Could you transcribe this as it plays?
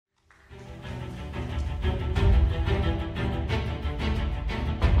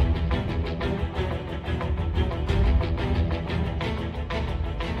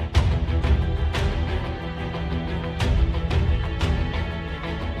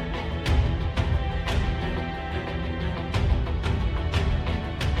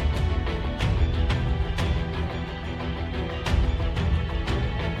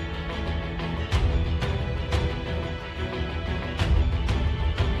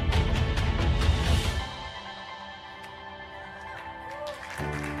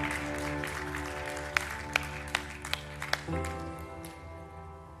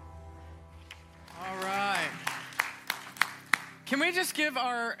we just give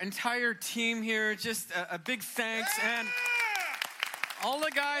our entire team here just a big thanks, and all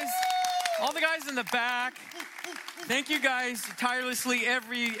the guys in the back. Thank you guys tirelessly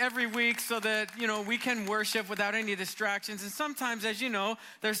every week so that, we can worship without any distractions. And sometimes, as you know,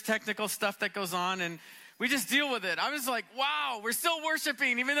 there's technical stuff that goes on, and we just deal with it. I was like, wow, we're still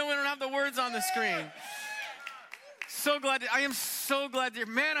worshiping even though we don't have the words on the screen. I am so glad that,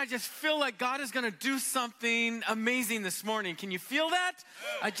 man, I just feel like God is going to do something amazing this morning. Can you feel that?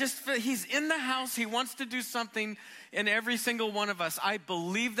 I just feel He's in the house. He wants to do something in every single one of us. I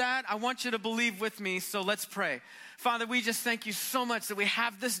believe that. I want you to believe with me, so let's pray. Father, we just thank you so much that we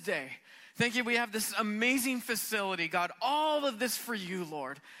have this day. Thank you, we have this amazing facility, God. All of this for you,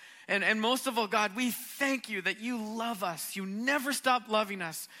 Lord. And most of all, God, we thank you that you love us. You never stop loving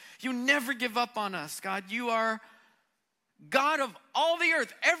us. You never give up on us, God. You are God of all the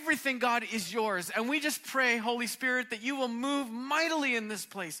earth. Everything, God, is yours. And we just pray, Holy Spirit, that you will move mightily in this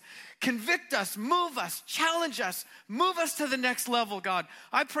place. Convict us, move us, challenge us, move us to the next level, God.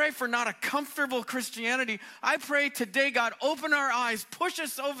 I pray for not a comfortable Christianity. I pray today, God, open our eyes, push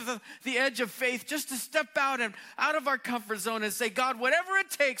us over the edge of faith just to step out of our comfort zone and say, God, whatever it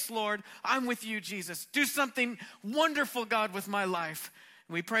takes, Lord, I'm with you, Jesus. Do something wonderful, God, with my life.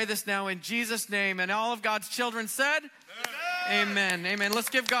 We pray this now in Jesus' name. And all of God's children said, Amen. Amen. Let's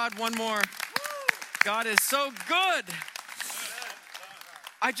give God one more. God is so good.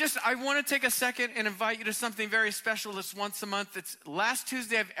 I want to take a second and invite you to something very special. This once a month. It's last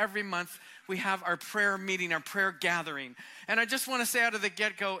Tuesday of every month. We have our prayer meeting, our prayer gathering. And I just want to say out of the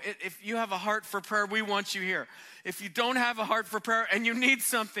get-go, if you have a heart for prayer, we want you here. If you don't have a heart for prayer and you need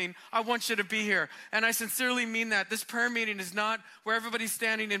something, I want you to be here. And I sincerely mean that. This prayer meeting is not where everybody's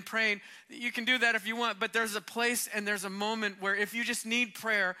standing and praying. You can do that if you want, but there's a place and there's a moment where if you just need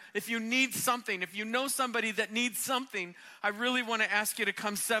prayer, if you need something, if you know somebody that needs something, I really want to ask you to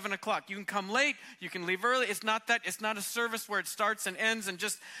come 7 o'clock. You can come late, you can leave early. It's not a service where it starts and ends and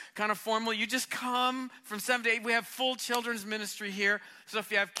just kind of formal. You just come from 7 to 8. We have full children's ministry here. So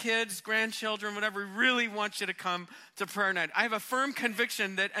if you have kids, grandchildren, whatever, we really want you to come to prayer night. I have a firm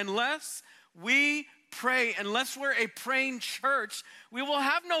conviction that unless we pray, unless we're a praying church, we will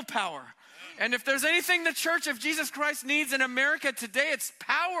have no power. And if there's anything the Church of Jesus Christ needs in America today, it's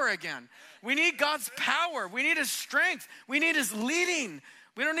power again. We need God's power. We need His strength. We need His leading.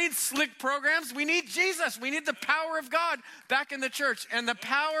 We don't need slick programs. We need Jesus. We need the power of God back in the church. And the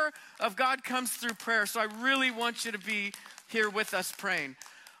power of God comes through prayer. So I really want you to be here with us praying.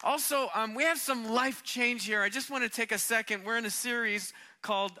 Also, we have some life change here. I just want to take a second. We're in a series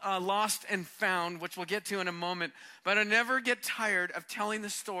called Lost and Found, which we'll get to in a moment. But I never get tired of telling the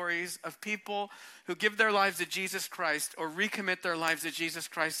stories of people who give their lives to Jesus Christ or recommit their lives to Jesus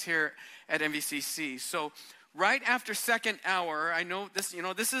Christ here at MVCC. So right after second hour, I know this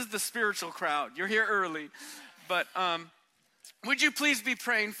is the spiritual crowd. You're here early. But would you please be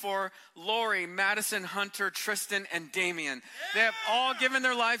praying for Lori, Madison, Hunter, Tristan, and Damien? They have all given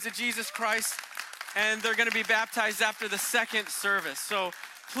their lives to Jesus Christ, and they're going to be baptized after the second service. So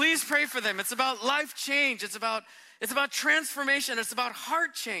please pray for them. It's about life change. It's about transformation. It's about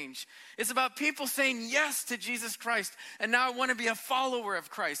heart change. It's about people saying yes to Jesus Christ. And now I want to be a follower of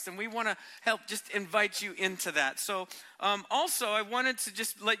Christ. And we want to help just invite you into that. So also I wanted to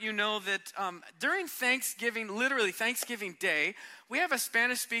just let you know that during Thanksgiving, literally Thanksgiving Day, we have a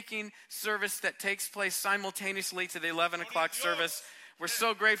Spanish-speaking service that takes place simultaneously to the 11 o'clock service. We're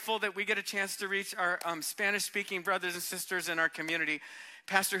so grateful that we get a chance to reach our Spanish-speaking brothers and sisters in our community.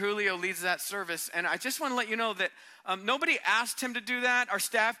 Pastor Julio leads that service, and I just want to let you know that nobody asked him to do that. Our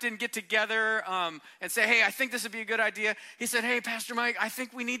staff didn't get together and say, hey, I think this would be a good idea. He said, hey, Pastor Mike, I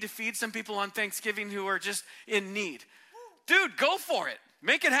think we need to feed some people on Thanksgiving who are just in need. Dude, go for it.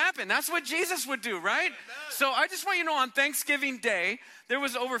 Make it happen. That's what Jesus would do, right? So I just want you to know on Thanksgiving Day, there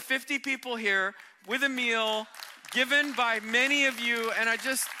was over 50 people here with a meal given by many of you, and I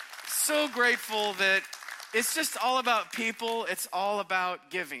just so grateful that it's just all about people. It's all about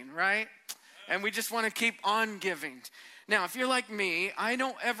giving, right? And we just want to keep on giving. Now, if you're like me, I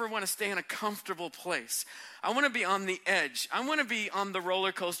don't ever want to stay in a comfortable place. I want to be on the edge. I want to be on the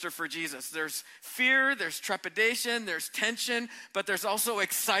roller coaster for Jesus. There's fear, there's trepidation, there's tension, but there's also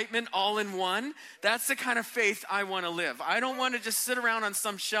excitement all in one. That's the kind of faith I want to live. I don't want to just sit around on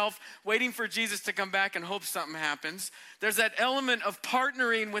some shelf waiting for Jesus to come back and hope something happens. There's that element of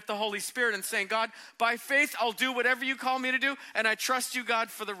partnering with the Holy Spirit and saying, God, by faith, I'll do whatever you call me to do, and I trust you, God,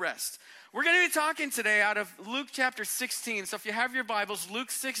 for the rest. We're going to be talking today out of Luke chapter 16. So if you have your Bibles,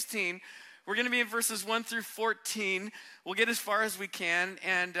 Luke 16, We're going to be in verses 1 through 14. We'll get as far as we can.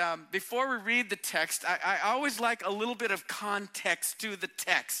 And before we read the text, I always like a little bit of context to the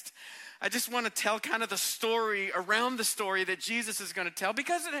text. I just want to tell kind of the story around the story that Jesus is going to tell,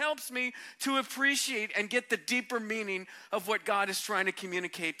 because it helps me to appreciate and get the deeper meaning of what God is trying to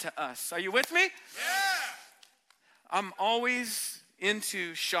communicate to us. Are you with me? Yeah! I'm always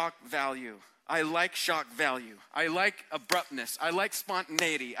into shock value. I like shock value. I like abruptness. I like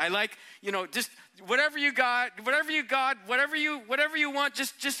spontaneity. I like, just whatever you want,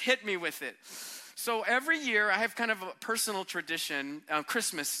 just hit me with it. So every year I have kind of a personal tradition,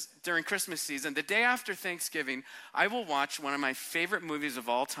 during Christmas season, the day after Thanksgiving, I will watch one of my favorite movies of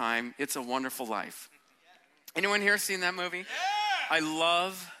all time, It's a Wonderful Life. Anyone here seen that movie? Yeah! I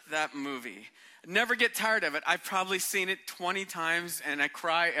love that movie. Never get tired of it. I've probably seen it 20 times and I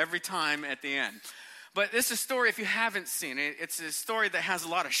cry every time at the end. But this is a story, if you haven't seen it, it's a story that has a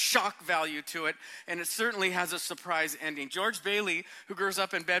lot of shock value to it, and it certainly has a surprise ending. George Bailey, who grows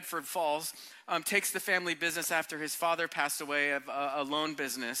up in Bedford Falls, takes the family business after his father passed away of a loan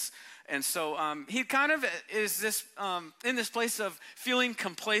business. And so he kind of is in this place of feeling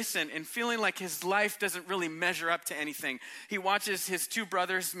complacent and feeling like his life doesn't really measure up to anything. He watches his two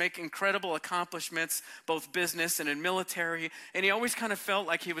brothers make incredible accomplishments, both business and in military, and he always kind of felt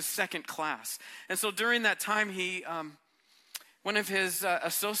like he was second class. And so during that time, one of his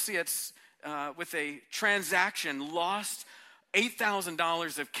associates with a transaction lost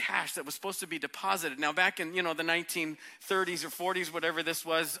 $8,000 of cash that was supposed to be deposited. Now, back in, the 1930s or 40s, whatever this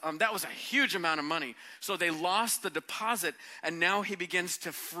was, that was a huge amount of money. So they lost the deposit, and now he begins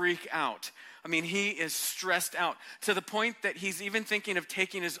to freak out. I mean, he is stressed out to the point that he's even thinking of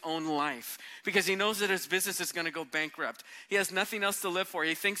taking his own life because he knows that his business is going to go bankrupt. He has nothing else to live for.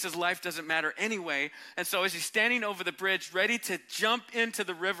 He thinks his life doesn't matter anyway. And so as he's standing over the bridge, ready to jump into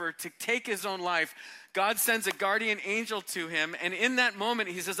the river to take his own life, God sends a guardian angel to him. And in that moment,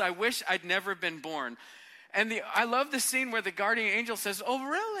 he says, I wish I'd never been born. And I love the scene where the guardian angel says, oh,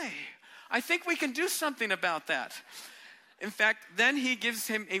 really? I think we can do something about that. In fact, then he gives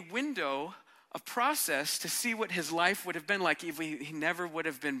him a window of process to see what his life would have been like if he never would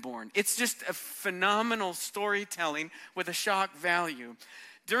have been born. It's just a phenomenal storytelling with a shock value.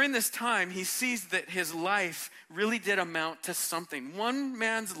 During this time, he sees that his life really did amount to something. One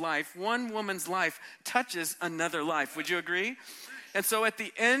man's life, one woman's life touches another life. Would you agree? And so at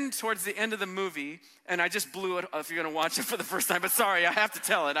the end, towards the end of the movie, and I just blew it if you're going to watch it for the first time, but sorry, I have to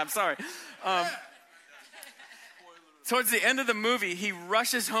tell it. I'm sorry. Towards the end of the movie, he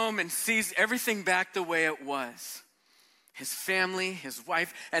rushes home and sees everything back the way it was. His family, his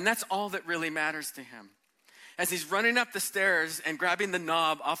wife, and that's all that really matters to him. As he's running up the stairs and grabbing the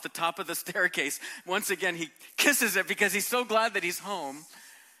knob off the top of the staircase, once again, he kisses it because he's so glad that he's home.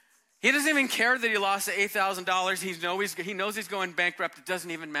 He doesn't even care that he lost the $8,000. He knows he's going bankrupt. It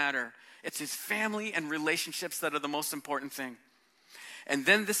doesn't even matter. It's his family and relationships that are the most important thing. And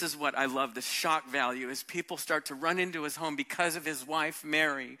then this is what I love, the shock value, is people start to run into his home because of his wife,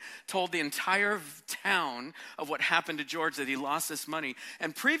 Mary, told the entire town of what happened to George, that he lost this money.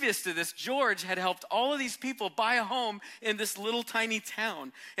 And previous to this, George had helped all of these people buy a home in this little tiny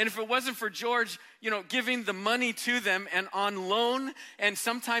town. And if it wasn't for George, giving the money to them and on loan and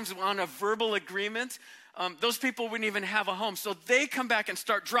sometimes on a verbal agreement, those people wouldn't even have a home. So they come back and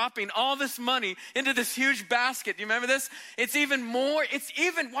start dropping all this money into this huge basket. Do you remember this? It's even more than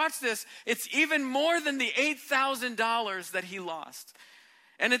the $8,000 that he lost.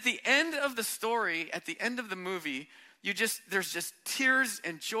 And at the end of the story, at the end of the movie, there's just tears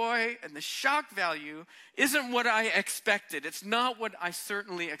and joy, and the shock value isn't what I expected. It's not what I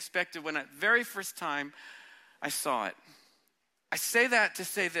certainly expected when very first time I saw it. I say that to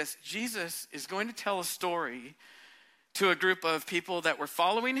say this: Jesus is going to tell a story to a group of people that were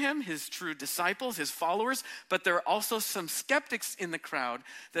following him, his true disciples, his followers, but there are also some skeptics in the crowd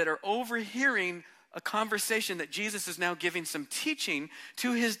that are overhearing a conversation that Jesus is now giving some teaching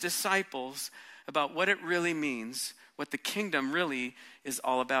to his disciples about what it really means, what the kingdom really is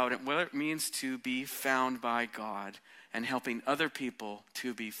all about, and what it means to be found by God and helping other people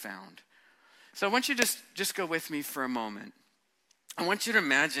to be found. So I want you to just go with me for a moment. I want you to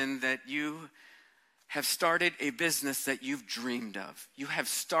imagine that you have started a business that you've dreamed of. You have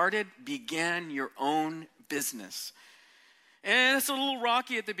began your own business. And it's a little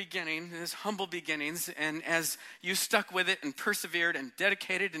rocky at the beginning, his humble beginnings. And as you stuck with it and persevered and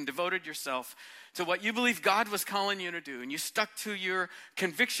dedicated and devoted yourself to what you believe God was calling you to do, and you stuck to your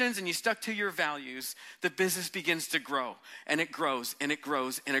convictions and you stuck to your values, the business begins to grow. And it grows and it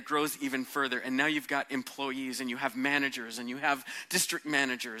grows and it grows even further. And now you've got employees and you have managers and you have district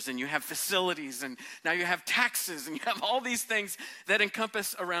managers and you have facilities and now you have taxes and you have all these things that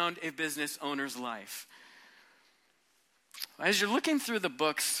encompass around a business owner's life. As you're looking through the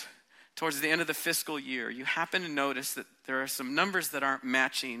books towards the end of the fiscal year, you happen to notice that there are some numbers that aren't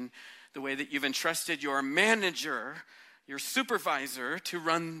matching the way that you've entrusted your manager, your supervisor, to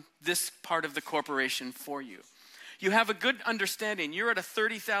run this part of the corporation for you. You have a good understanding. You're at a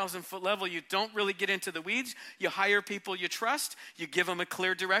 30,000 foot level. You don't really get into the weeds. You hire people you trust. You give them a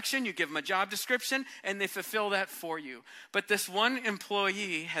clear direction. You give them a job description, and they fulfill that for you. But this one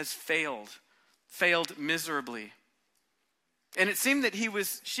employee has failed miserably. And it seemed that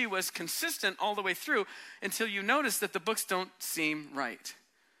she was consistent all the way through until you notice that the books don't seem right.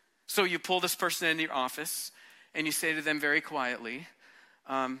 So you pull this person into your office and you say to them very quietly,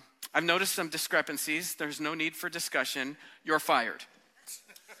 I've noticed some discrepancies. There's no need for discussion. You're fired.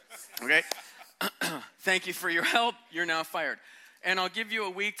 Okay? Thank you for your help. You're now fired. And I'll give you a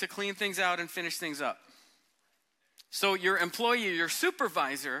week to clean things out and finish things up. So your employee, your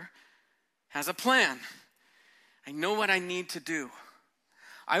supervisor, has a plan. I know what I need to do.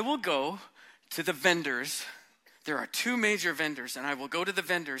 I will go to the vendors. There are 2 major vendors, and I will go to the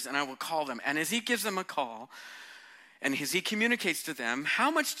vendors and I will call them. And as he gives them a call, and as he communicates to them, how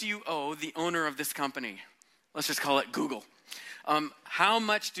much do you owe the owner of this company? Let's just call it Google. How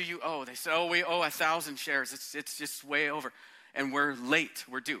much do you owe? They said, we owe 1,000 shares. It's just way over. And we're late.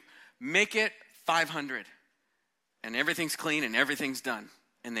 We're due. Make it 500. And everything's clean and everything's done.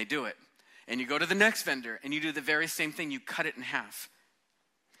 And they do it. And you go to the next vendor and you do the very same thing. You cut it in half.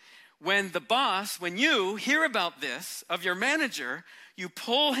 When you hear about this of your manager, you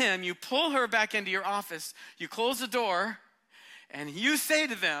pull her back into your office, you close the door, and you say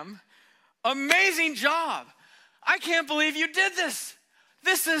to them, amazing job. I can't believe you did this.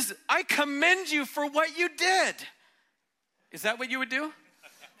 I commend you for what you did. Is that what you would do?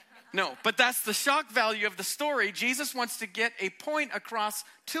 No, but that's the shock value of the story. Jesus wants to get a point across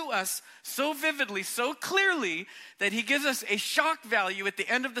to us so vividly, so clearly, that he gives us a shock value at the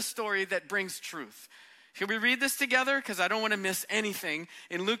end of the story that brings truth. Should we read this together? Because I don't want to miss anything.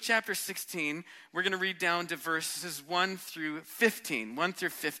 In Luke chapter 16, we're going to read down to verses 1 through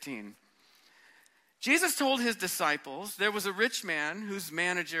 15. Jesus told his disciples there was a rich man whose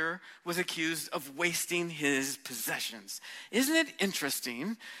manager was accused of wasting his possessions. Isn't it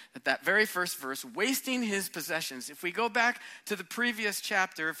interesting that very first verse, wasting his possessions? If we go back to the previous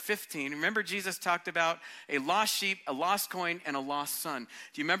chapter 15, remember Jesus talked about a lost sheep, a lost coin, and a lost son.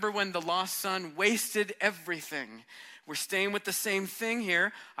 Do you remember when the lost son wasted everything? We're staying with the same thing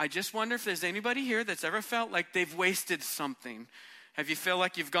here. I just wonder if there's anybody here that's ever felt like they've wasted something. Have you felt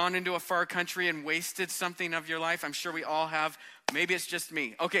like you've gone into a far country and wasted something of your life? I'm sure we all have. Maybe it's just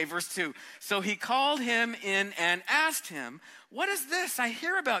me. Okay, verse 2. So he called him in and asked him, what is this I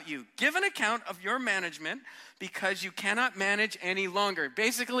hear about you? Give an account of your management because you cannot manage any longer.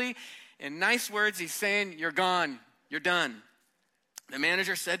 Basically, in nice words, he's saying, you're gone. You're done. The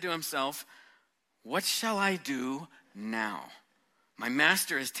manager said to himself, what shall I do now? My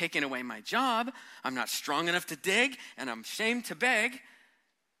master has taken away my job. I'm not strong enough to dig, and I'm ashamed to beg.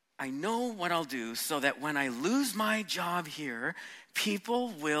 I know what I'll do so that when I lose my job here,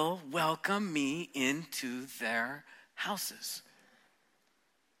 people will welcome me into their houses.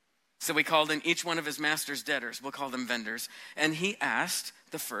 So he called in each one of his master's debtors. We'll call them vendors. And he asked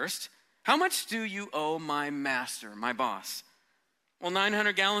the first, how much do you owe my master, my boss? Well,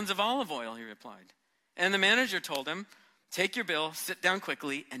 900 gallons of olive oil, he replied. And the manager told him, take your bill, sit down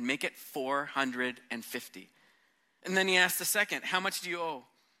quickly, and make it 450. And then he asked the second, how much do you owe?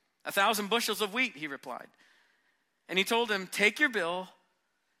 1,000 bushels of wheat, he replied. And he told him, take your bill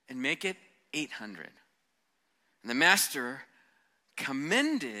and make it 800. And the master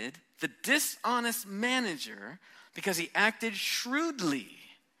commended the dishonest manager because he acted shrewdly.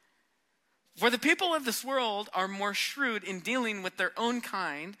 For the people of this world are more shrewd in dealing with their own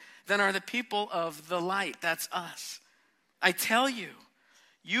kind than are the people of the light. That's us. I tell you,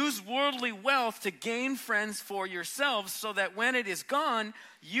 use worldly wealth to gain friends for yourselves so that when it is gone,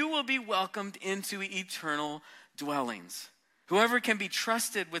 you will be welcomed into eternal dwellings. Whoever can be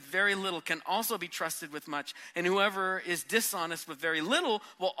trusted with very little can also be trusted with much. And whoever is dishonest with very little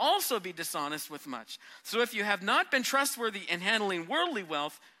will also be dishonest with much. So if you have not been trustworthy in handling worldly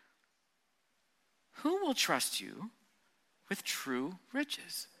wealth, who will trust you with true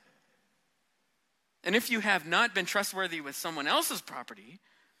riches. And if you have not been trustworthy with someone else's property,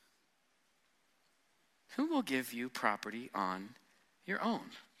 who will give you property on your own?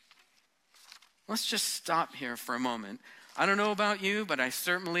 Let's just stop here for a moment. I don't know about you, but I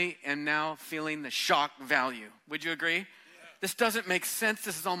certainly am now feeling the shock value. Would you agree? Yeah. This doesn't make sense.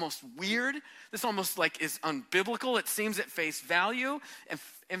 This is almost weird. This almost like is unbiblical. It seems at face value.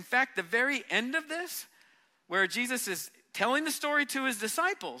 In fact, the very end of this, where Jesus is telling the story to his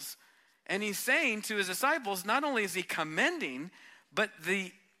disciples, and he's saying to his disciples, not only is he commending, but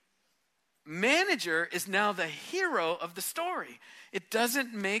the manager is now the hero of the story. It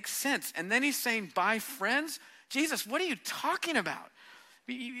doesn't make sense. And then he's saying, buy friends? Jesus, what are you talking about?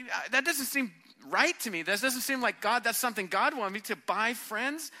 That doesn't seem right to me. That doesn't seem like God, that's something God wanted me to buy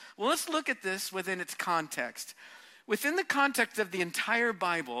friends. Well, let's look at this within its context. Within the context of the entire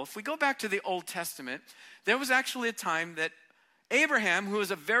Bible, if we go back to the Old Testament, there was actually a time that Abraham, who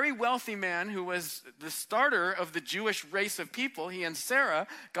was a very wealthy man, who was the starter of the Jewish race of people, he and Sarah,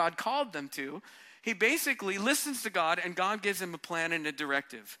 God called them to, he basically listens to God, and God gives him a plan and a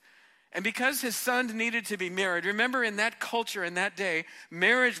directive. And because his son needed to be married, remember in that culture, in that day,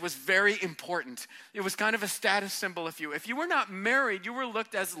 marriage was very important. It was kind of a status symbol. If you were not married, you were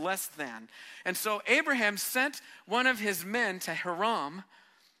looked as less than. And so Abraham sent one of his men to Haran,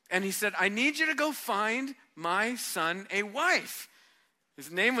 and he said, I need you to go find my son a wife. His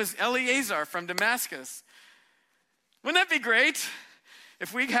name was Eliezer from Damascus. Wouldn't that be great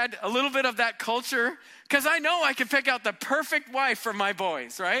if we had a little bit of that culture? Because I know I can pick out the perfect wife for my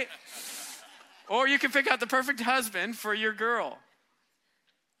boys, right? Or you can pick out the perfect husband for your girl.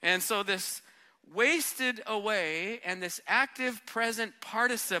 And so this wasted away and this active present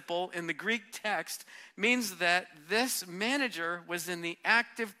participle in the Greek text means that this manager was in the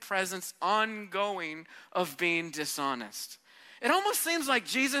active presence ongoing of being dishonest. It almost seems like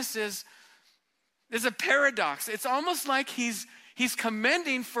Jesus is a paradox. It's almost like he's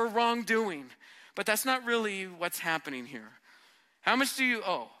commending for wrongdoing, but that's not really what's happening here. How much do you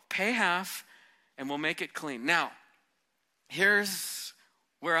owe? Pay half and we'll make it clean. Now, here's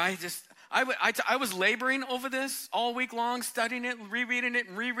where I was laboring over this all week long, studying it, rereading it,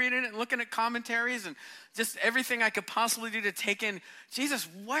 and looking at commentaries and just everything I could possibly do to take in. Jesus,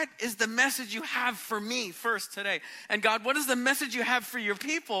 what is the message you have for me first today? And God, what is the message you have for your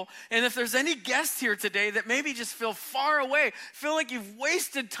people? And if there's any guests here today that maybe just feel far away, feel like you've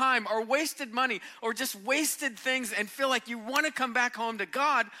wasted time or wasted money or just wasted things and feel like you want to come back home to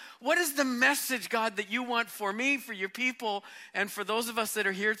God, what is the message, God, that you want for me, for your people, and for those of us that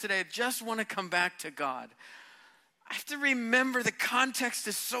are here today just want to come back to God? I have to remember the context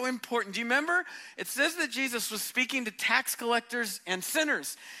is so important. Do you remember? It says that Jesus was speaking to tax collectors and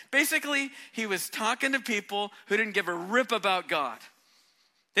sinners. Basically, he was talking to people who didn't give a rip about God.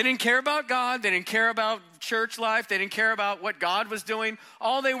 They didn't care about God. They didn't care about church life. They didn't care about what God was doing.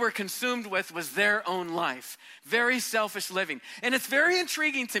 All they were consumed with was their own life. Very selfish living. And it's very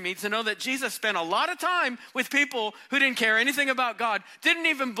intriguing to me to know that Jesus spent a lot of time with people who didn't care anything about God, didn't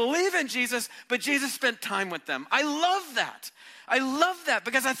even believe in Jesus, but Jesus spent time with them. I love that. I love that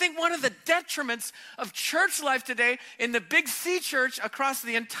because I think one of the detriments of church life today in the Big C church across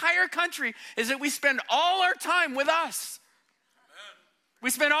the entire country is that we spend all our time with us. We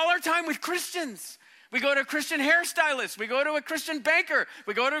spend all our time with Christians. We go to a Christian hairstylist. We go to a Christian banker.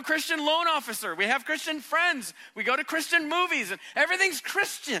 We go to a Christian loan officer. We have Christian friends. We go to Christian movies. And everything's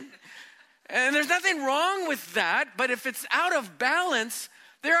Christian. And there's nothing wrong with that. But if it's out of balance,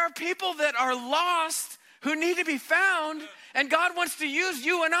 there are people that are lost who need to be found. And God wants to use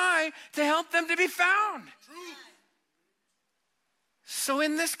you and I to help them to be found. So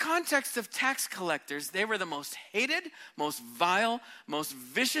in this context of tax collectors, they were the most hated, most vile, most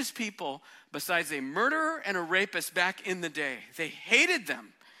vicious people besides a murderer and a rapist back in the day. They hated them.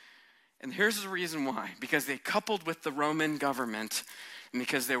 And here's the reason why. Because they coupled with the Roman government and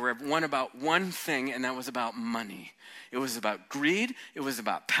because they were one about one thing, and that was about money. It was about greed, it was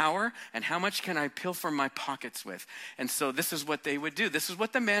about power, and how much can I pilfer my pockets with? And so this is what they would do. This is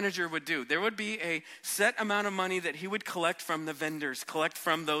what the manager would do. There would be a set amount of money that he would collect from the vendors, collect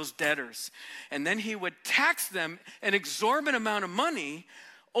from those debtors. And then he would tax them an exorbitant amount of money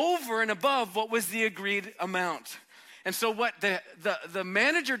over and above what was the agreed amount. And so what the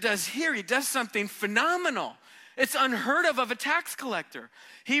manager does here, he does something phenomenal. It's unheard of a tax collector.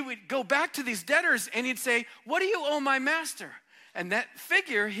 He would go back to these debtors and he'd say, what do you owe my master? And that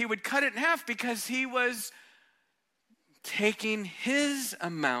figure, he would cut it in half because he was taking his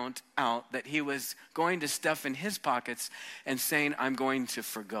amount out that he was going to stuff in his pockets and saying, I'm going to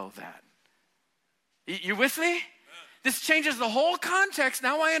forgo that. You with me? This changes the whole context.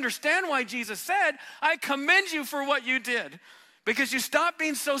 Now I understand why Jesus said, I commend you for what you did. Because you stopped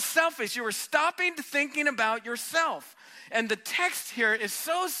being so selfish. You were stopping thinking about yourself. And the text here is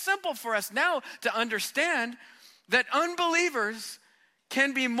so simple for us now to understand that unbelievers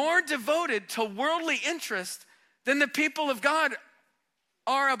can be more devoted to worldly interest than the people of God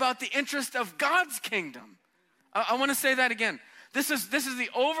are about the interest of God's kingdom. I want to say that again. This is the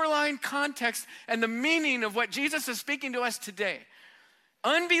overlying context and the meaning of what Jesus is speaking to us today.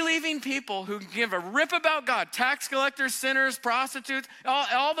 Unbelieving people who give a rip about God, tax collectors, sinners, prostitutes,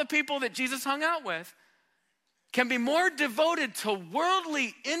 all the people that Jesus hung out with, can be more devoted to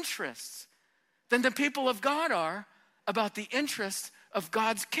worldly interests than the people of God are about the interests of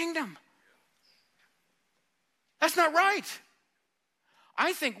God's kingdom. That's not right.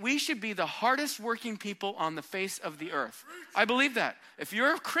 I think we should be the hardest working people on the face of the earth. I believe that. If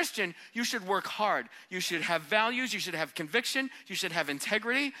you're a Christian, you should work hard. You should have values. You should have conviction. You should have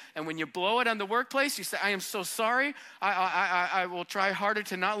integrity. And when you blow it on the workplace, you say, I am so sorry. I will try harder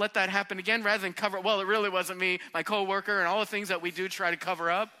to not let that happen again rather than cover, well, it really wasn't me, my coworker, and all the things that we do try to cover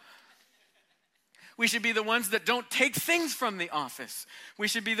up. We should be the ones that don't take things from the office. We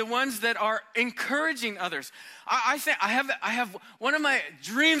should be the ones that are encouraging others. I have one of my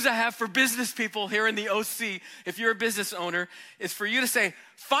dreams I have for business people here in the OC, if you're a business owner, is for you to say,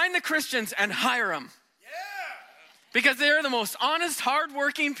 find the Christians and hire them. Yeah. Because they're the most honest,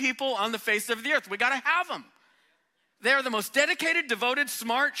 hardworking people on the face of the earth. We got to have them. They're the most dedicated, devoted,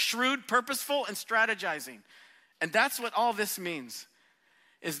 smart, shrewd, purposeful, and strategizing. And that's what all this means.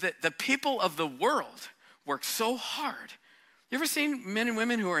 Is that the people of the world work so hard. You ever seen men and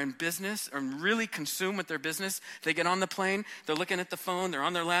women who are in business or really consumed with their business? They get on the plane, they're looking at the phone, they're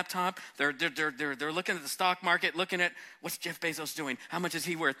on their laptop, they're looking at the stock market, looking at what's Jeff Bezos doing, how much is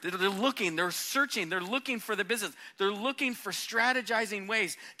he worth? They're looking, they're searching, they're looking for the business. They're looking for strategizing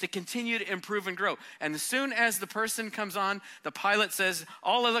ways to continue to improve and grow. And as soon as the person comes on, the pilot says,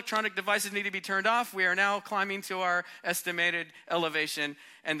 all electronic devices need to be turned off. We are now climbing to our estimated elevation.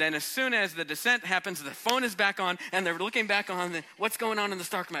 And then as soon as the descent happens, the phone is back on, and they're looking back on what's going on in the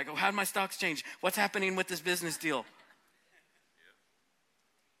stock market. How did my stocks change? What's happening with this business deal?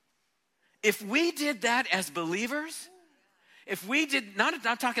 If we did that as believers, if we did,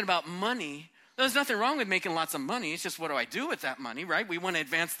 not talking about money, there's nothing wrong with making lots of money. It's just what do I do with that money, right? We want to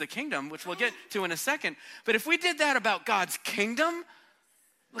advance the kingdom, which we'll get to in a second. But if we did that about God's kingdom,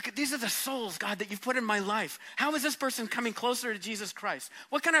 look, these are the souls, God, that you've put in my life. How is this person coming closer to Jesus Christ?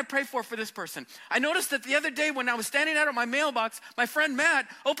 What can I pray for this person? I noticed that the other day when I was standing out at my mailbox, my friend Matt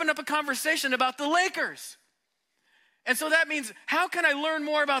opened up a conversation about the Lakers. And so that means, how can I learn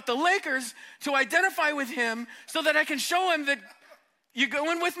more about the Lakers to identify with him so that I can show him that, you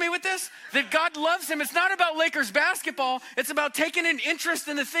going with me with this? That God loves him. It's not about Lakers basketball. It's about taking an interest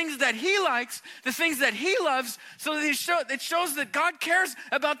in the things that he likes, the things that he loves, so that it shows that God cares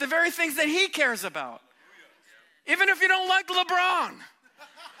about the very things that he cares about. Even if you don't like LeBron.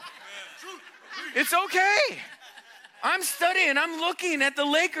 It's okay. I'm studying, I'm looking at the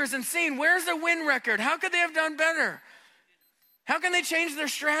Lakers and seeing where's their win record? How could they have done better? How can they change their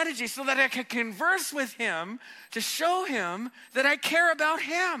strategy so that I can converse with him to show him that I care about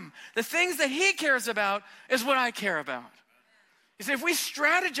him? The things that he cares about is what I care about. You see, if we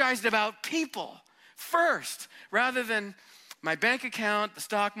strategized about people first, rather than my bank account, the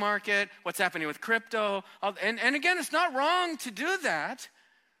stock market, what's happening with crypto, and again, it's not wrong to do that.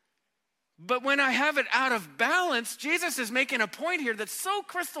 But when I have it out of balance, Jesus is making a point here that's so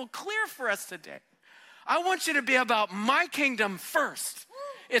crystal clear for us today. I want you to be about my kingdom first.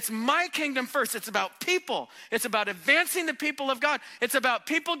 It's my kingdom first. It's about people. It's about advancing the people of God. It's about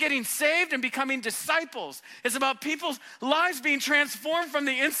people getting saved and becoming disciples. It's about people's lives being transformed from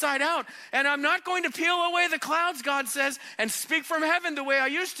the inside out. And I'm not going to peel away the clouds, God says, and speak from heaven the way I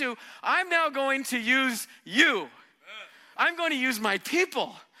used to. I'm now going to use you. I'm going to use my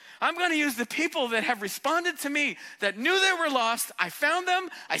people. I'm going to use the people that have responded to me, that knew they were lost. I found them.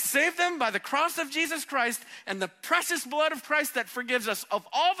 I saved them by the cross of Jesus Christ and the precious blood of Christ that forgives us of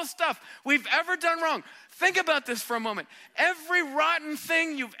all the stuff we've ever done wrong. Think about this for a moment. Every rotten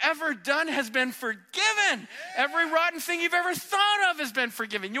thing you've ever done has been forgiven. Every rotten thing you've ever thought of has been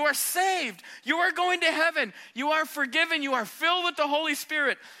forgiven. You are saved. You are going to heaven. You are forgiven. You are filled with the Holy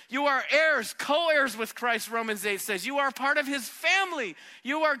Spirit. You are heirs, co-heirs with Christ, Romans 8 says. You are part of his family.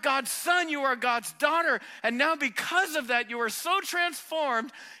 You are God's son. You are God's daughter. And now because of that, you are so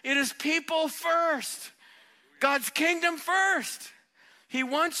transformed, it is people first. God's kingdom first. He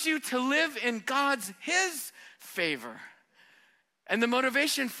wants you to live in his favor. And the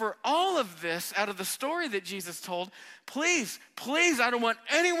motivation for all of this out of the story that Jesus told, please, I don't want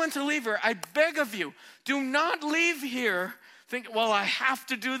anyone to leave here. I beg of you, do not leave here thinking, well, I have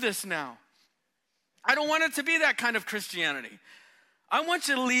to do this now. I don't want it to be that kind of Christianity. I want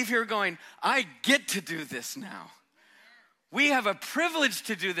you to leave here going, I get to do this now. We have a privilege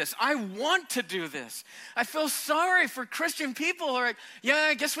to do this. I want to do this. I feel sorry for Christian people who are like, yeah,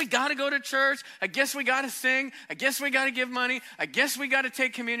 I guess we got to go to church. I guess we got to sing. I guess we got to give money. I guess we got to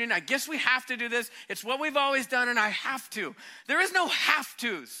take communion. I guess we have to do this. It's what we've always done, and I have to. There is no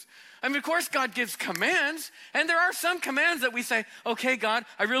have-tos. I mean, of course, God gives commands, and there are some commands that we say, okay, God,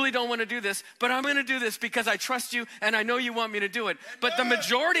 I really don't want to do this, but I'm going to do this because I trust you, and I know you want me to do it. But the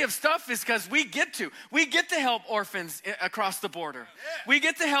majority of stuff is because we get to. We get to help orphans across the border. We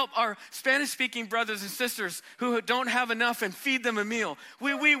get to help our Spanish-speaking brothers and sisters who don't have enough and feed them a meal.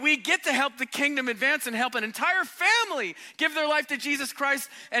 We get to help the kingdom advance and help an entire family give their life to Jesus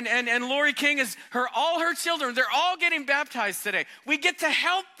Christ, and Lori King is all her children. They're all getting baptized today. We get to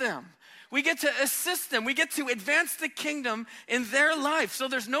help them. We get to assist them. We get to advance the kingdom in their life. So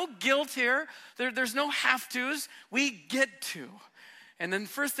there's no guilt here. There's no have-tos. We get to. And then the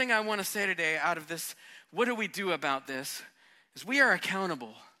first thing I want to say today out of this, what do we do about this, is we are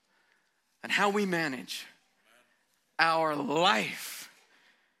accountable on how we manage our life.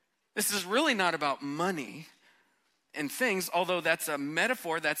 This is really not about money and things, although that's a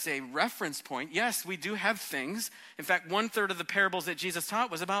metaphor, that's a reference point. Yes, we do have things. In fact, 1/3 of the parables that Jesus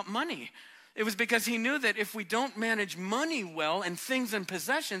taught was about money. It was because he knew that if we don't manage money well and things and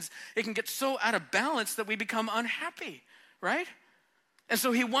possessions, it can get so out of balance that we become unhappy, right? And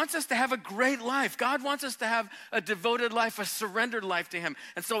so he wants us to have a great life. God wants us to have a devoted life, a surrendered life to him.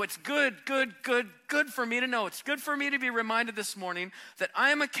 And so it's good for me to know. It's good for me to be reminded this morning that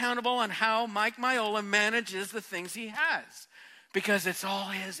I am accountable on how Mike Miola manages the things he has. Because it's all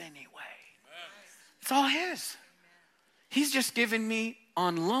his anyway. It's all his. He's just given me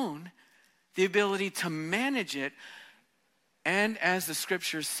on loan the ability to manage it. And as the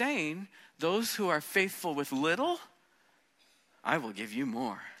scripture's saying, those who are faithful with little, I will give you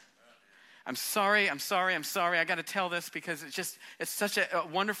more. I'm sorry. I got to tell this because it's such a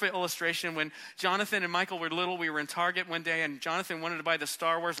wonderful illustration. When Jonathan and Michael were little, we were in Target one day, and Jonathan wanted to buy the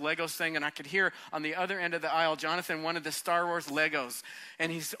Star Wars Legos thing, and I could hear on the other end of the aisle, Jonathan wanted the Star Wars Legos.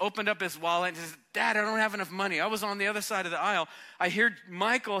 And he's opened up his wallet and says, Dad, I don't have enough money. I was on the other side of the aisle. I hear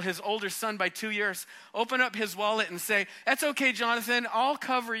Michael, his older son by 2 years, open up his wallet and say, that's okay, Jonathan, I'll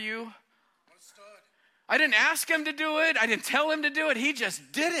cover you. I didn't ask him to do it. I didn't tell him to do it. He just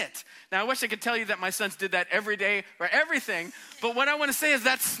did it. Now, I wish I could tell you that my sons did that every day or everything. But what I want to say is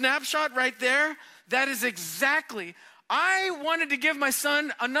that snapshot right there, that is exactly, I wanted to give my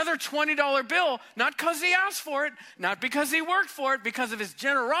son another $20 bill, not because he asked for it, not because he worked for it, because of his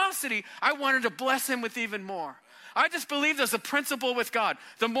generosity. I wanted to bless him with even more. I just believe there's a principle with God.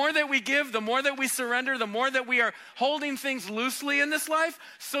 The more that we give, the more that we surrender, the more that we are holding things loosely in this life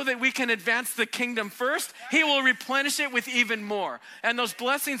so that we can advance the kingdom first, he will replenish it with even more. And those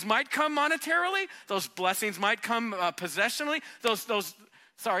blessings might come monetarily. Those blessings might come possessionally.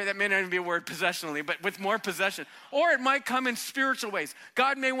 Sorry, that may not even be a word, possessionally, but with more possession. Or it might come in spiritual ways.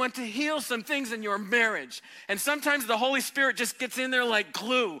 God may want to heal some things in your marriage. And sometimes the Holy Spirit just gets in there like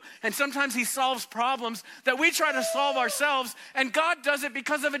glue. And sometimes he solves problems that we try to solve ourselves. And God does it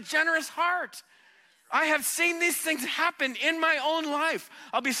because of a generous heart. I have seen these things happen in my own life.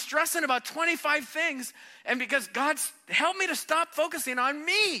 I'll be stressing about 25 things, and because God's helped me to stop focusing on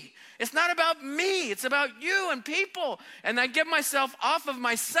me. It's not about me, it's about you and people. And I get myself off of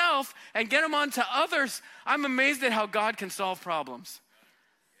myself and get them onto others. I'm amazed at how God can solve problems.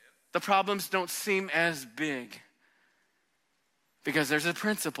 The problems don't seem as big because there's a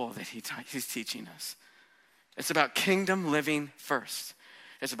principle that he's teaching us. It's about kingdom living first.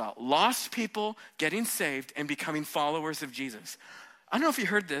 It's about lost people getting saved and becoming followers of Jesus. I don't know if you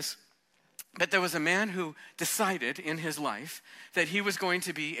heard this, but there was a man who decided in his life that he was going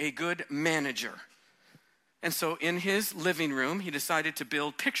to be a good manager. And so in his living room, he decided to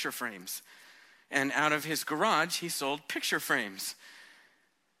build picture frames. And out of his garage, he sold picture frames.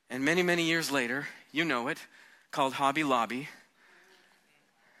 And many, many years later, you know it, called Hobby Lobby,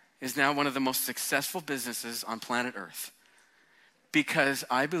 is now one of the most successful businesses on planet Earth. Because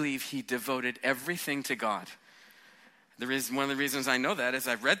I believe he devoted everything to God. One of the reasons I know that is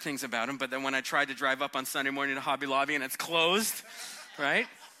I've read things about him, but then when I tried to drive up on Sunday morning to Hobby Lobby and it's closed, right?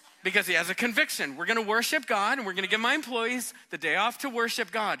 Because he has a conviction. We're going to worship God and we're going to give my employees the day off to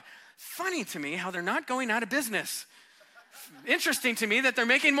worship God. Funny to me how they're not going out of business. Interesting to me that they're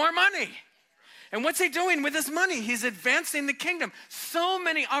making more money. And what's he doing with his money? He's advancing the kingdom. So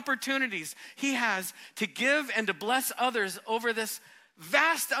many opportunities he has to give and to bless others over this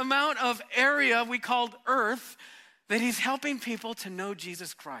vast amount of area we called earth, that he's helping people to know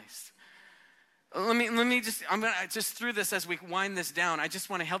Jesus Christ. I'm gonna just through this as we wind this down, I just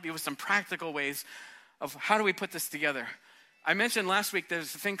want to help you with some practical ways of how do we put this together. I mentioned last week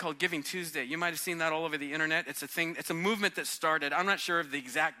there's a thing called Giving Tuesday. You might have seen that all over the internet. It's a movement that started. I'm not sure of the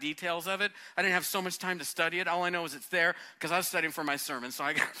exact details of it. I didn't have so much time to study it. All I know is it's there because I was studying for my sermon, so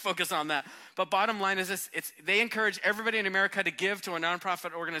I got to focus on that. But bottom line is this, they encourage everybody in America to give to a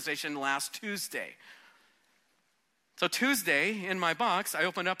nonprofit organization last Tuesday. So Tuesday, in my box, I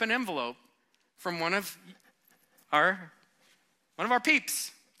opened up an envelope from one of our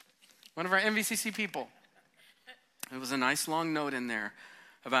peeps, one of our MVCC people. It was a nice long note in there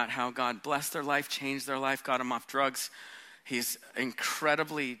about how God blessed their life, changed their life, got him off drugs. He's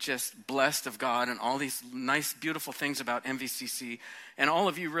incredibly just blessed of God and all these nice, beautiful things about MVCC and all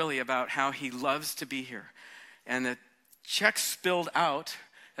of you really about how he loves to be here. And the check spilled out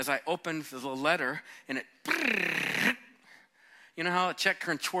as I opened the letter and it, you know how a check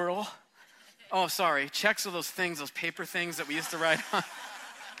can twirl? Oh, sorry, checks are those things, those paper things that we used to write on.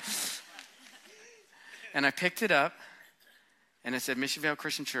 And I picked it up, and it said, Mission Vale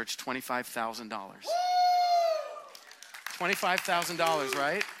Christian Church, $25,000. $25,000,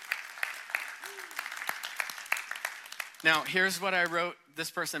 right? Now, here's what I wrote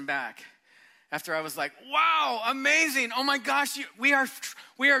this person back. After I was like, wow, amazing. Oh my gosh, we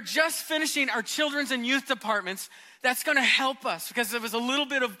are just finishing our children's and youth departments. That's going to help us because there was a little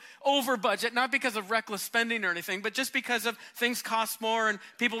bit of over budget, not because of reckless spending or anything, but just because of things cost more and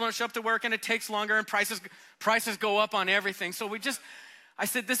people don't show up to work and it takes longer and prices go up on everything. So I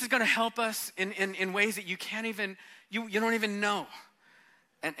said, this is going to help us in ways that you can't even, you don't even know.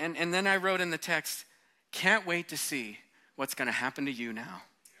 And then I wrote in the text, can't wait to see what's going to happen to you now.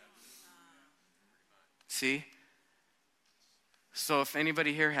 See? So if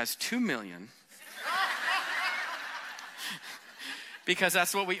anybody here has $2 million, because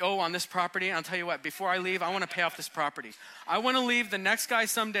that's what we owe on this property. I'll tell you what, before I leave, I want to pay off this property. I want to leave the next guy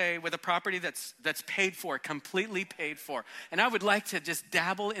someday with a property that's paid for, completely paid for. And I would like to just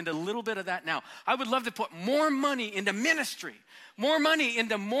dabble into a little bit of that now. I would love to put more money into ministry, more money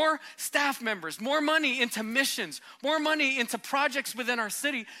into more staff members, more money into missions, more money into projects within our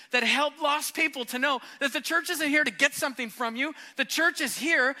city that help lost people to know that the church isn't here to get something from you. The church is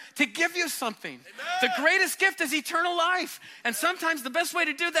here to give you something. Amen. The greatest gift is eternal life. And sometimes the best way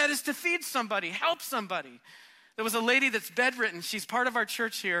to do that is to feed somebody, help somebody. There was a lady that's bedridden. She's part of our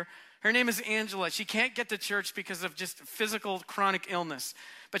church here. Her name is Angela. She can't get to church because of just physical chronic illness.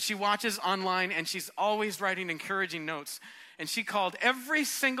 But she watches online and she's always writing encouraging notes. And she called every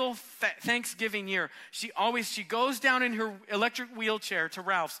single Thanksgiving year. She goes down in her electric wheelchair to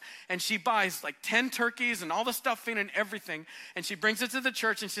Ralph's and she buys like 10 turkeys and all the stuffing and everything. And she brings it to the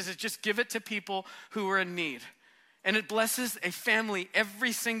church and she says, just give it to people who are in need. And it blesses a family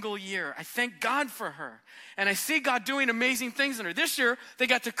every single year. I thank God for her. And I see God doing amazing things in her. This year, they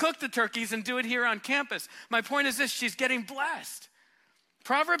got to cook the turkeys and do it here on campus. My point is this, she's getting blessed.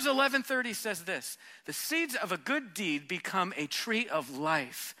 Proverbs 11:30 says this, the seeds of a good deed become a tree of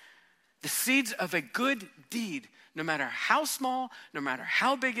life. The seeds of a good deed, no matter how small, no matter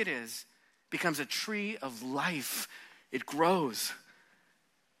how big it is, becomes a tree of life. It grows.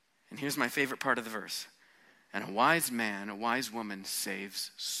 And here's my favorite part of the verse. And a wise man, a wise woman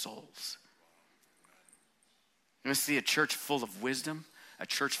saves souls. You want to see a church full of wisdom, a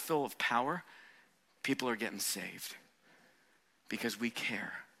church full of power? People are getting saved because we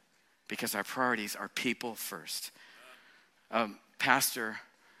care, because our priorities are people first. Pastor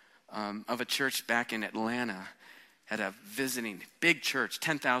of a church back in Atlanta had a visiting big church,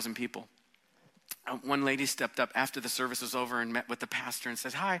 10,000 people. One lady stepped up after the service was over and met with the pastor and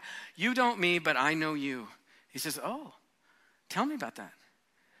said, hi, you don't me, but I know you. He says, oh, tell me about that.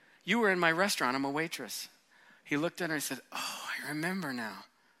 You were in my restaurant. I'm a waitress. He looked at her and said, oh, I remember now.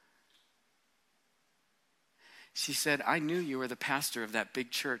 She said, I knew you were the pastor of that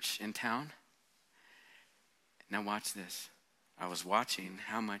big church in town. Now watch this. I was watching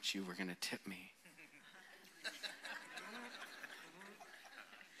how much you were going to tip me.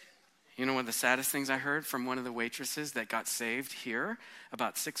 You know one of the saddest things I heard from one of the waitresses that got saved here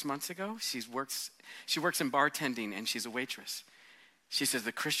about 6 months ago? She works in bartending and she's a waitress. She says,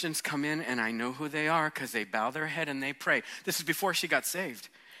 the Christians come in and I know who they are because they bow their head and they pray. This is before she got saved.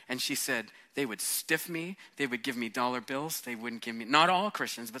 And she said, they would stiff me. They would give me dollar bills. They wouldn't give me, not all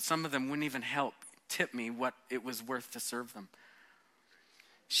Christians, but some of them wouldn't even help tip me what it was worth to serve them.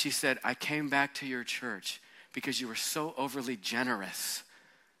 She said, I came back to your church because you were so overly generous.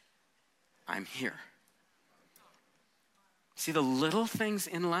 I'm here. See the little things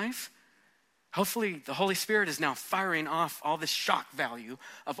in life? Hopefully the Holy Spirit is now firing off all this shock value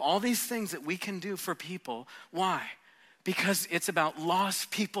of all these things that we can do for people. Why? Because it's about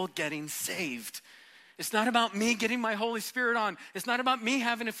lost people getting saved. It's not about me getting my Holy Spirit on. It's not about me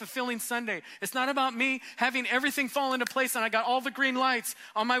having a fulfilling Sunday. It's not about me having everything fall into place and I got all the green lights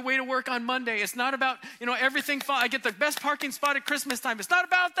on my way to work on Monday. It's not about, everything I get the best parking spot at Christmas time. It's not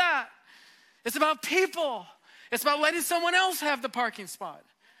about that. It's about people. It's about letting someone else have the parking spot.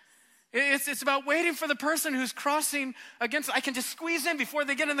 It's about waiting for the person who's crossing against, I can just squeeze in before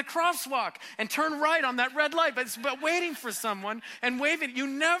they get in the crosswalk and turn right on that red light. But it's about waiting for someone and waving. You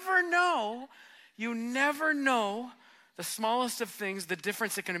never know the smallest of things, the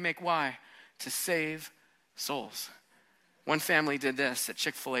difference it can make. Why? To save souls. One family did this at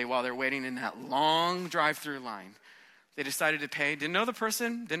Chick-fil-A while they're waiting in that long drive-through line. They decided to pay, didn't know the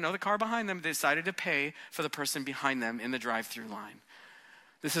person, didn't know the car behind them. They decided to pay for the person behind them in the drive-through line.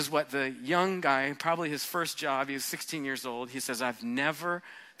 This is what the young guy, probably his first job, he was 16 years old. He says, the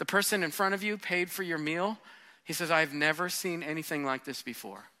person in front of you paid for your meal. He says, I've never seen anything like this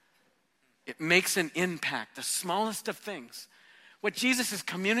before. It makes an impact, the smallest of things. What Jesus is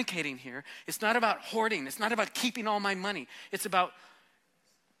communicating here, it's not about hoarding. It's not about keeping all my money. It's about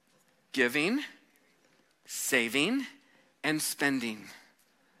giving, saving, and spending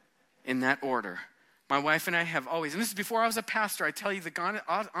in that order. My wife and I have always, and this is before I was a pastor, I tell you the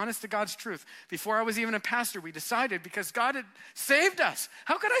honest to God's truth. Before I was even a pastor, we decided because God had saved us.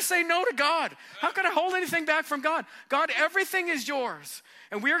 How could I say no to God? How could I hold anything back from God? God, everything is yours.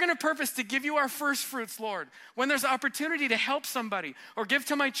 And we are going to purpose to give you our first fruits, Lord. When there's opportunity to help somebody or give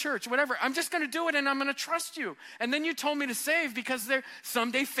to my church, whatever, I'm just going to do it and I'm going to trust you. And then you told me to save because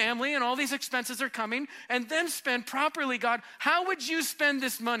someday family and all these expenses are coming, and then spend properly, God. How would you spend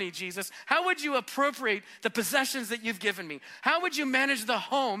this money, Jesus? How would you appropriate the possessions that you've given me? How would you manage the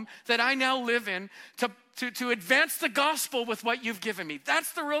home that I now live in to advance the gospel with what you've given me?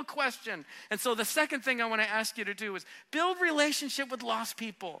 That's the real question. And so the second thing I want to ask you to do is build relationship with lost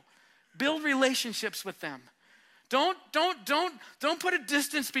people. Build relationships with them. Don't put a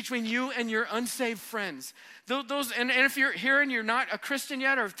distance between you and your unsaved friends. And if you're here and you're not a Christian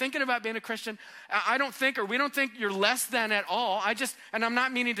yet or thinking about being a Christian, we don't think you're less than at all. And I'm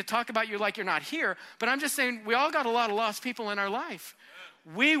not meaning to talk about you like you're not here, but I'm just saying we all got a lot of lost people in our life.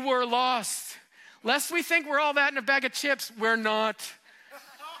 We were lost. Lest we think we're all that in a bag of chips, we're not.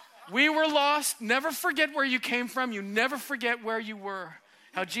 We were lost. Never forget where you came from. You never forget where you were.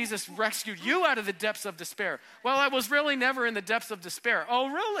 How Jesus rescued you out of the depths of despair. Well, I was really never in the depths of despair. Oh,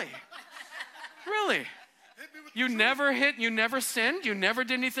 really? Really? You never sinned, you never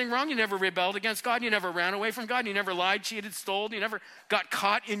did anything wrong, you never rebelled against God, you never ran away from God, you never lied, cheated, stole, you never got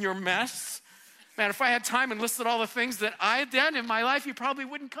caught in your mess. Man, if I had time and listed all the things that I did in my life, you probably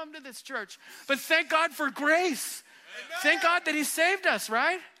wouldn't come to this church. But thank God for grace. Amen. Thank God that he saved us,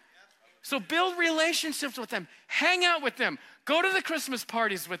 right? So build relationships with them. Hang out with them. Go to the Christmas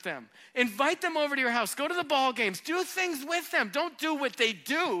parties with them. Invite them over to your house. Go to the ball games. Do things with them. Don't do what they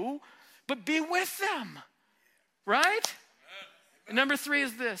do, but be with them, right? And number 3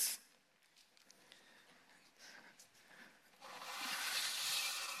 is this.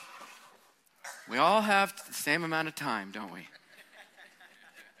 We all have the same amount of time, don't we?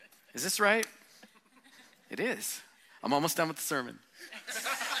 Is this right? It is. I'm almost done with the sermon.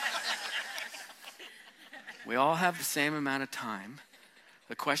 We all have the same amount of time.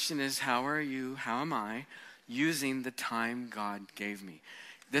 The question is, how am I using the time God gave me?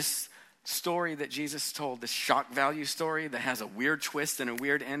 This story that Jesus told, this shock value story that has a weird twist and a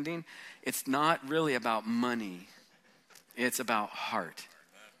weird ending, it's not really about money. It's about heart.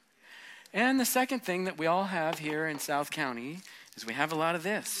 And the second thing that we all have here in South County is we have a lot of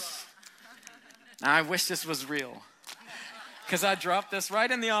this. Now, I wish this was real, because I'd drop this right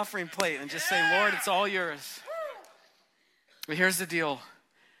in the offering plate and just say, Lord, it's all yours. But here's the deal.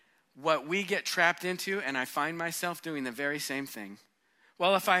 What we get trapped into, and I find myself doing the very same thing.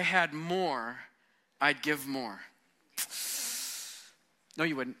 Well, if I had more, I'd give more. No,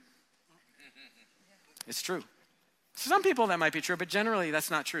 you wouldn't. It's true. For some people that might be true, but generally that's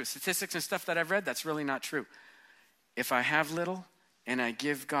not true. Statistics and stuff that I've read, that's really not true. If I have little and I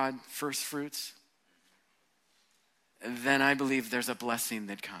give God first fruits, then I believe there's a blessing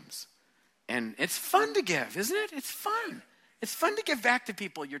that comes. And it's fun to give, isn't it? It's fun. It's fun to give back to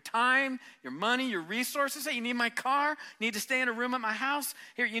people. Your time, your money, your resources. Hey, you need my car? You need to stay in a room at my house?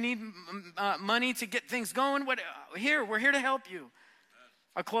 Here, you need money to get things going? We're here to help you.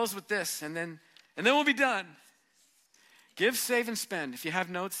 I'll close with this, and then we'll be done. Give, save, and spend. If you have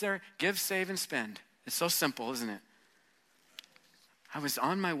notes there, give, save, and spend. It's so simple, isn't it? I was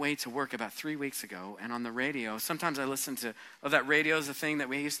on my way to work about 3 weeks ago, and on the radio, sometimes I listen to, that radio is the thing that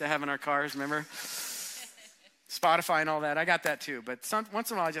we used to have in our cars, remember? Spotify and all that. I got that too, but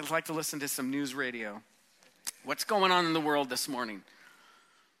once in a while I just like to listen to some news radio. What's going on in the world this morning?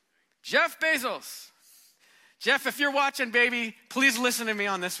 Jeff Bezos. Jeff, if you're watching, baby, please listen to me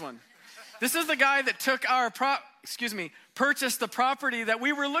on this one. This is the guy that took purchased the property that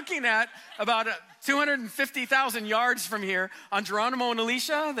we were looking at about 250,000 yards from here on Geronimo and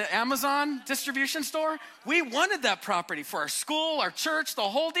Alicia, the Amazon distribution store. We wanted that property for our school, our church, the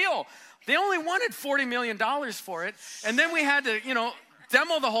whole deal. They only wanted $40 million for it. And then we had to,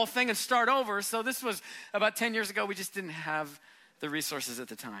 demo the whole thing and start over. So this was about 10 years ago. We just didn't have the resources at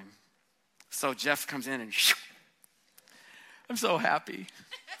the time. So Jeff comes in and I'm so happy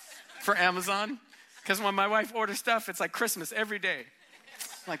for Amazon. Because when my wife orders stuff, it's like Christmas every day.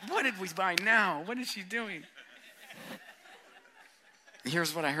 I'm like, what did we buy now? What is she doing?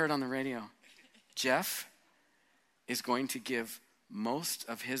 Here's what I heard on the radio. Jeff is going to give most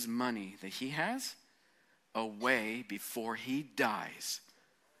of his money that he has away before he dies.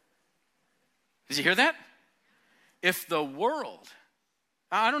 Did you hear that? If the world,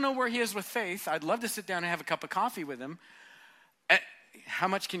 I don't know where he is with faith. I'd love to sit down and have a cup of coffee with him. How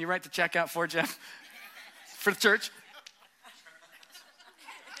much can you write the check out for, Jeff? For the church?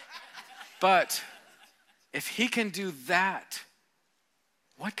 But if he can do that,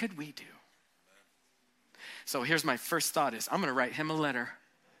 what could we do? So here's my first thought is, I'm going to write him a letter.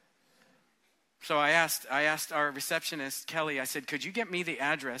 So I asked our receptionist, Kelly, I said, could you get me the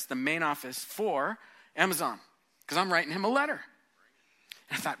address, the main office for Amazon? Because I'm writing him a letter.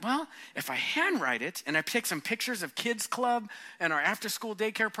 And I thought, well, if I handwrite it and I take some pictures of Kids Club and our after-school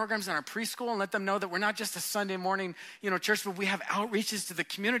daycare programs and our preschool and let them know that we're not just a Sunday morning, church, but we have outreaches to the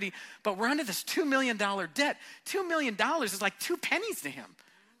community, but we're under this $2 million debt. $2 million is like 2 pennies to him,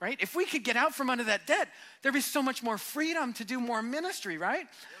 right? If we could get out from under that debt, there'd be so much more freedom to do more ministry, right?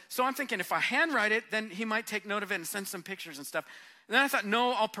 So I'm thinking if I handwrite it, then he might take note of it and send some pictures and stuff. And then I thought,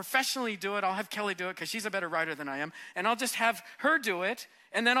 no, I'll professionally do it. I'll have Kelly do it because she's a better writer than I am. And I'll just have her do it.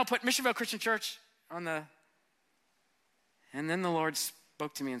 And then I'll put Missionville Christian Church on the... And then the Lord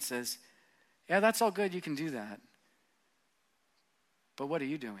spoke to me and says, yeah, that's all good. You can do that. But what are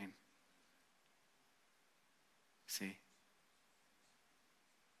you doing? See?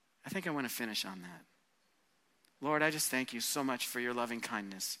 I think I want to finish on that. Lord, I just thank you so much for your loving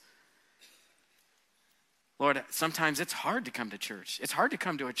kindness. Lord, sometimes it's hard to come to church. It's hard to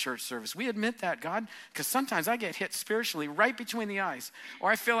come to a church service. We admit that, God, because sometimes I get hit spiritually right between the eyes,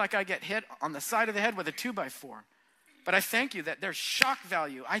 or I feel like I get hit on the side of the head with a 2x4. But I thank you that there's shock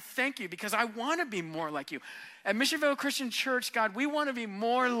value. I thank you because I want to be more like you. At Missionville Christian Church, God, we want to be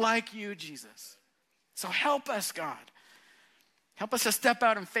more like you, Jesus. So help us, God. Help us to step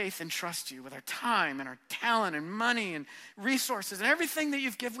out in faith and trust you with our time and our talent and money and resources and everything that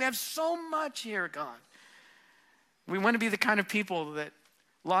you've given. We have so much here, God. We want to be the kind of people that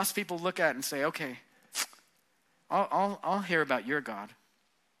lost people look at and say, okay, I'll hear about your God.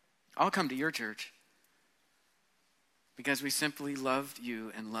 I'll come to your church because we simply love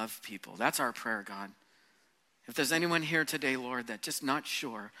you and love people. That's our prayer, God. If there's anyone here today, Lord, that's just not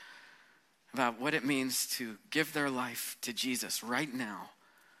sure about what it means to give their life to Jesus right now,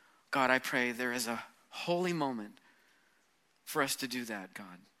 God, I pray there is a holy moment for us to do that,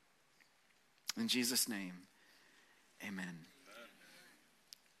 God. In Jesus' name. Amen.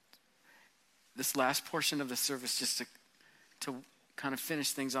 This last portion of the service, just to kind of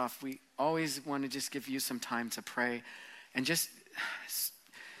finish things off, we always want to just give you some time to pray and just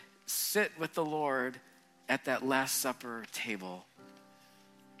sit with the Lord at that Last Supper table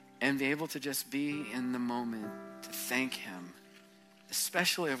and be able to just be in the moment to thank him,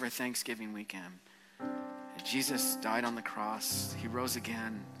 especially over Thanksgiving weekend. Jesus died on the cross. He rose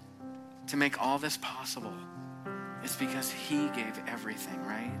again to make all this possible. It's because he gave everything,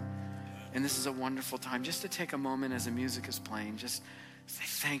 right? And this is a wonderful time just to take a moment as the music is playing. Just say,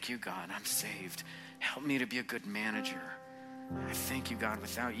 thank you, God, I'm saved. Help me to be a good manager. I thank you, God.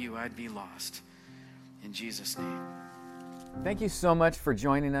 Without you, I'd be lost. In Jesus' name. Thank you so much for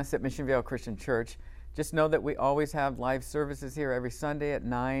joining us at Missionville Christian Church. Just know that we always have live services here every Sunday at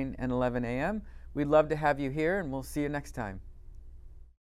 9 and 11 a.m. We'd love to have you here, and we'll see you next time.